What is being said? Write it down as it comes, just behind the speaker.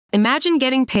Imagine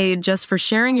getting paid just for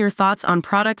sharing your thoughts on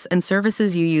products and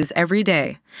services you use every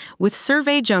day. With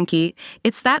Survey Junkie,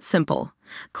 it's that simple.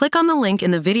 Click on the link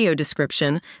in the video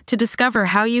description to discover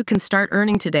how you can start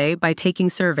earning today by taking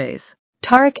surveys.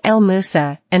 Tarek El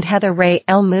Moussa and Heather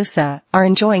El Moussa are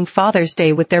enjoying Father's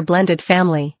Day with their blended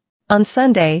family. On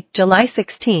Sunday, July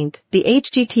 16th, the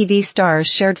HGTV stars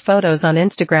shared photos on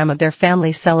Instagram of their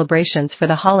family's celebrations for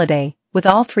the holiday, with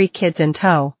all three kids in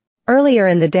tow. Earlier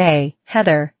in the day,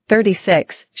 Heather,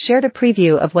 36, shared a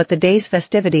preview of what the day's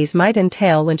festivities might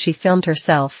entail when she filmed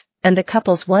herself and the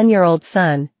couple's one-year-old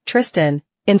son, Tristan,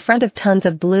 in front of tons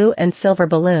of blue and silver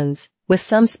balloons, with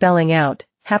some spelling out,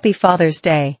 "Happy Father's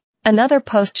Day." Another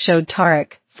post showed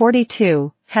Tarek,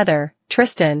 42, Heather,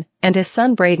 Tristan, and his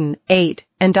son Braden, 8,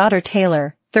 and daughter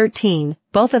Taylor, 13,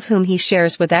 both of whom he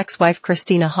shares with ex-wife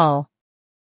Christina Hall.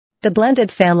 The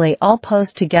blended family all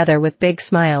posed together with big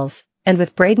smiles, and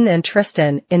with Braden and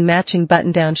Tristan in matching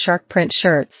button-down shark print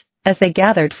shirts, as they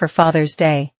gathered for Father's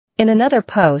Day. In another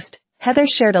post, Heather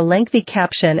shared a lengthy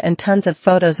caption and tons of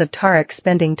photos of Tarek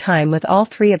spending time with all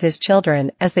three of his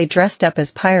children as they dressed up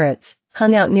as pirates,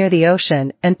 hung out near the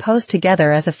ocean, and posed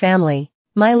together as a family.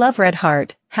 "My love, Red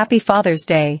Heart, happy Father's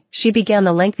Day," she began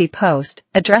the lengthy post,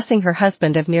 addressing her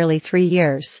husband of nearly 3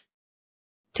 years.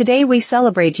 "Today we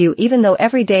celebrate you even though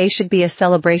every day should be a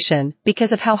celebration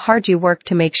because of how hard you work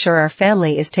to make sure our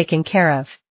family is taken care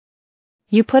of.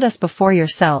 You put us before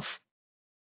yourself.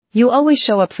 You always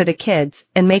show up for the kids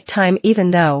and make time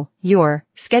even though your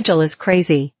schedule is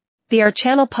crazy. The Our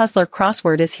Channel Puzzler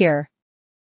crossword is here.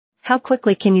 How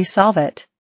quickly can you solve it?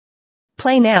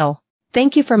 Play now.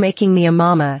 Thank you for making me a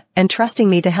mama and trusting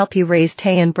me to help you raise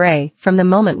Tay and Bray from the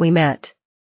moment we met.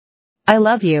 I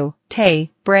love you, Tay,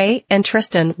 Bray, and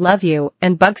Tristan love you,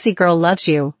 and Bugsy Girl loves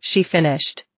you," she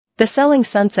finished. The Selling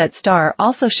Sunset star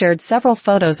also shared several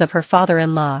photos of her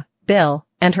father-in-law, Bill,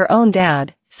 and her own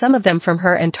dad, some of them from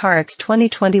her and Tarek's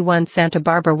 2021 Santa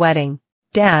Barbara wedding.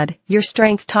 "Dad, your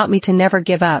strength taught me to never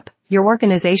give up, your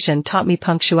organization taught me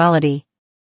punctuality.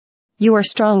 You are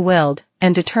strong-willed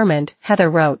and determined," Heather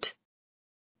wrote.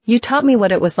 "You taught me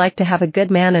what it was like to have a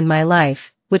good man in my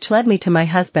life, which led me to my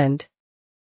husband.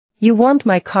 You warmed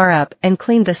my car up and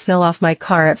cleaned the snow off my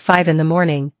car at 5 in the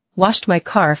morning, washed my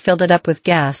car, filled it up with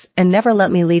gas, and never let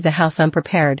me leave the house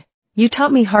unprepared. You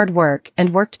taught me hard work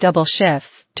and worked double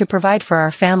shifts to provide for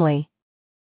our family.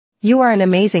 You are an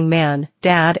amazing man,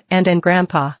 Dad, and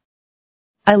Grandpa.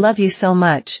 I love you so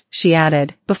much," she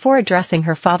added, before addressing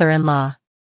her father-in-law.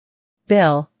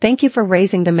 "Bill, thank you for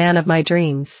raising the man of my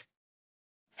dreams.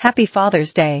 Happy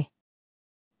Father's Day.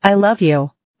 I love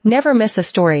you. Never miss a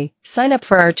story. Sign up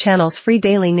for our channel's free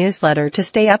daily newsletter to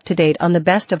stay up to date on the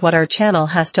best of what our channel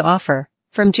has to offer,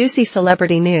 from juicy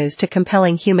celebrity news to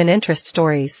compelling human interest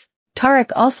stories."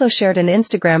 Tarek also shared an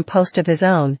Instagram post of his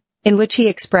own, in which he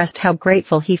expressed how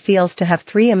grateful he feels to have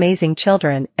 3 amazing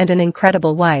children and an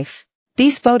incredible wife.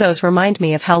 "These photos remind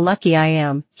me of how lucky I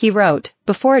am," he wrote,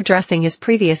 before addressing his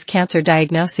previous cancer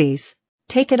diagnoses.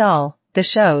 "Take it all, the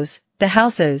shows, the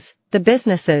houses, the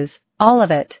businesses, all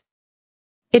of it.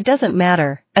 It doesn't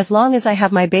matter, as long as I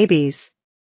have my babies.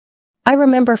 I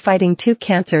remember fighting 2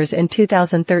 cancers in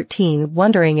 2013,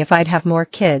 wondering if I'd have more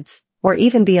kids, or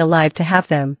even be alive to have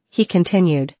them," he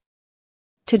continued.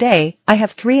 "Today, I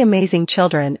have 3 amazing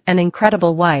children, an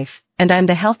incredible wife, and I'm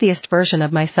the healthiest version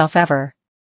of myself ever.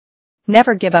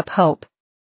 Never give up hope.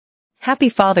 Happy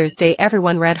Father's Day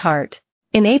everyone, Red Heart."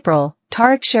 In April,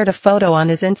 Tarek shared a photo on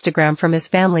his Instagram from his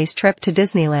family's trip to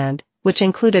Disneyland, which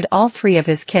included all 3 of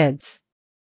his kids.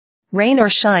 "Rain or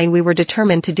shine, we were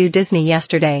determined to do Disney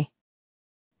yesterday.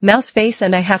 Mouse face,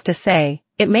 and I have to say,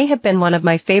 it may have been one of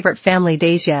my favorite family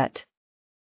days yet,"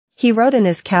 he wrote in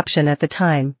his caption at the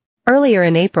time. Earlier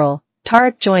in April,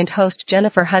 Tarek joined host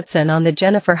Jennifer Hudson on The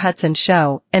Jennifer Hudson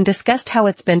Show and discussed how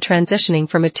it's been transitioning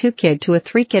from a 2-kid to a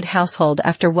 3-kid household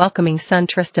after welcoming son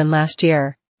Tristan last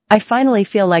year. "I finally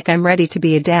feel like I'm ready to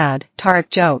be a dad," Tarek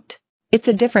joked. "It's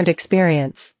a different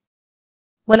experience.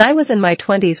 When I was in my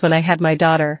 20s when I had my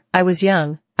daughter, I was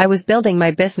young, I was building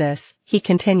my business," he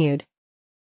continued.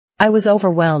 "I was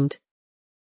overwhelmed.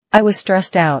 I was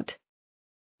stressed out.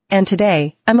 And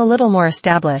today, I'm a little more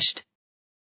established.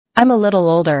 I'm a little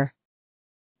older.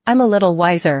 I'm a little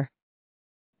wiser.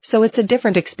 So it's a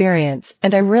different experience,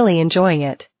 and I'm really enjoying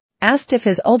it." Asked if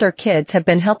his older kids have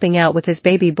been helping out with his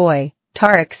baby boy,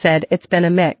 Tarek said it's been a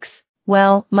mix.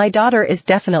 "Well, my daughter is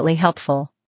definitely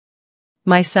helpful.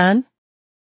 My son?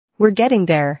 We're getting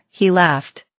there," he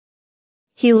laughed.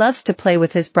 "He loves to play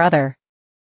with his brother.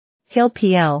 He'll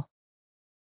PL.